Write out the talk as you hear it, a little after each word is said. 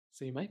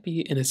So you might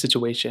be in a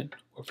situation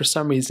where for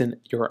some reason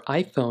your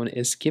iPhone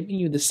is giving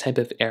you this type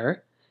of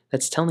error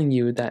that's telling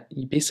you that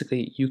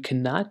you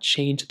cannot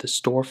change the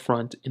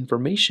storefront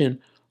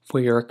information for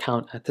your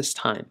account at this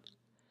time.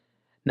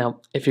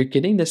 Now, if you're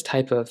getting this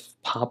type of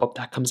pop-up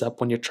that comes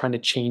up when you're trying to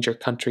change your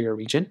country or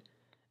region,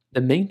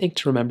 the main thing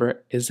to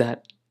remember is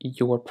that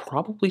you're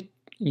probably,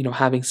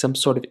 having some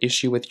sort of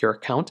issue with your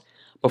account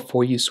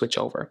before you switch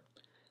over.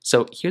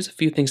 So here's a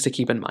few things to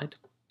keep in mind.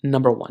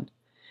 Number one,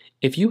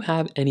 if you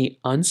have any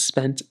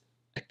unspent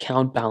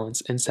account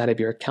balance inside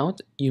of your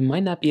account, you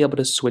might not be able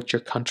to switch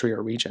your country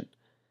or region.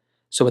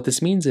 So what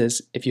this means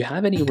is if you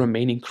have any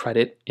remaining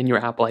credit in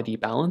your Apple ID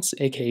balance,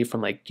 aka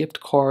from like gift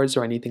cards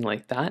or anything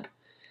like that,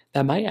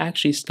 that might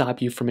actually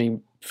stop you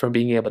from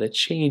being able to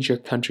change your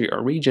country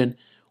or region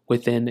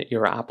within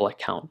your Apple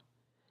account.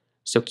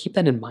 So keep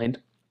that in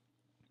mind.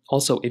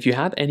 Also, if you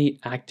have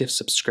any active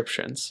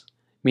subscriptions,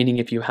 meaning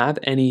if you have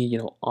any,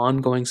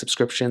 ongoing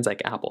subscriptions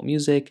like Apple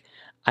Music,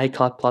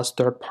 iCloud Plus,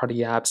 third-party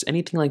apps,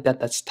 anything like that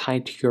that's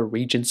tied to your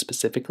region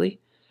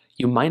specifically,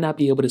 you might not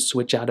be able to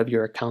switch out of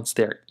your accounts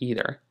there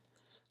either.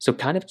 So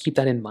kind of keep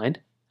that in mind.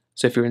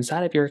 So if you're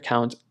inside of your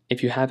account,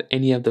 if you have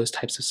any of those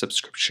types of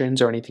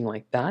subscriptions or anything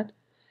like that,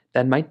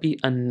 that might be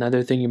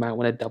another thing you might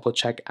want to double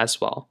check as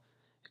well.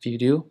 If you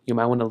do, you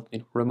might want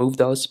to remove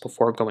those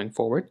before going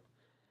forward.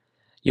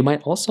 You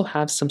might also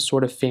have some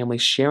sort of family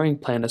sharing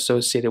plan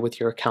associated with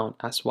your account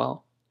as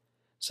well.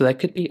 So that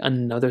could be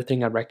another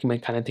thing I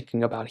recommend kind of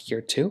thinking about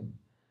here too.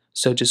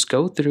 So just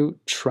go through,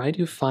 try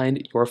to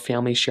find your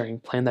family sharing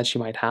plan that you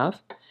might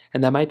have,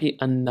 and that might be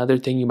another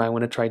thing you might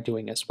want to try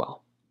doing as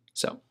well.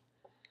 So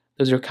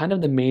those are kind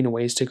of the main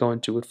ways to go and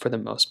do it for the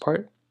most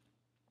part.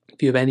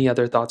 If you have any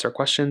other thoughts or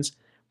questions,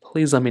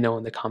 please let me know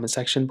in the comment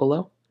section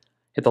below.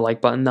 Hit the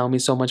like button, that'll mean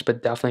so much,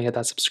 but definitely hit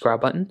that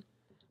subscribe button.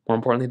 More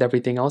importantly than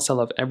everything else, I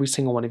love every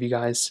single one of you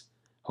guys.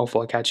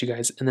 Hopefully I'll catch you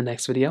guys in the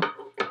next video.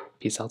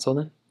 Peace out till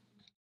then.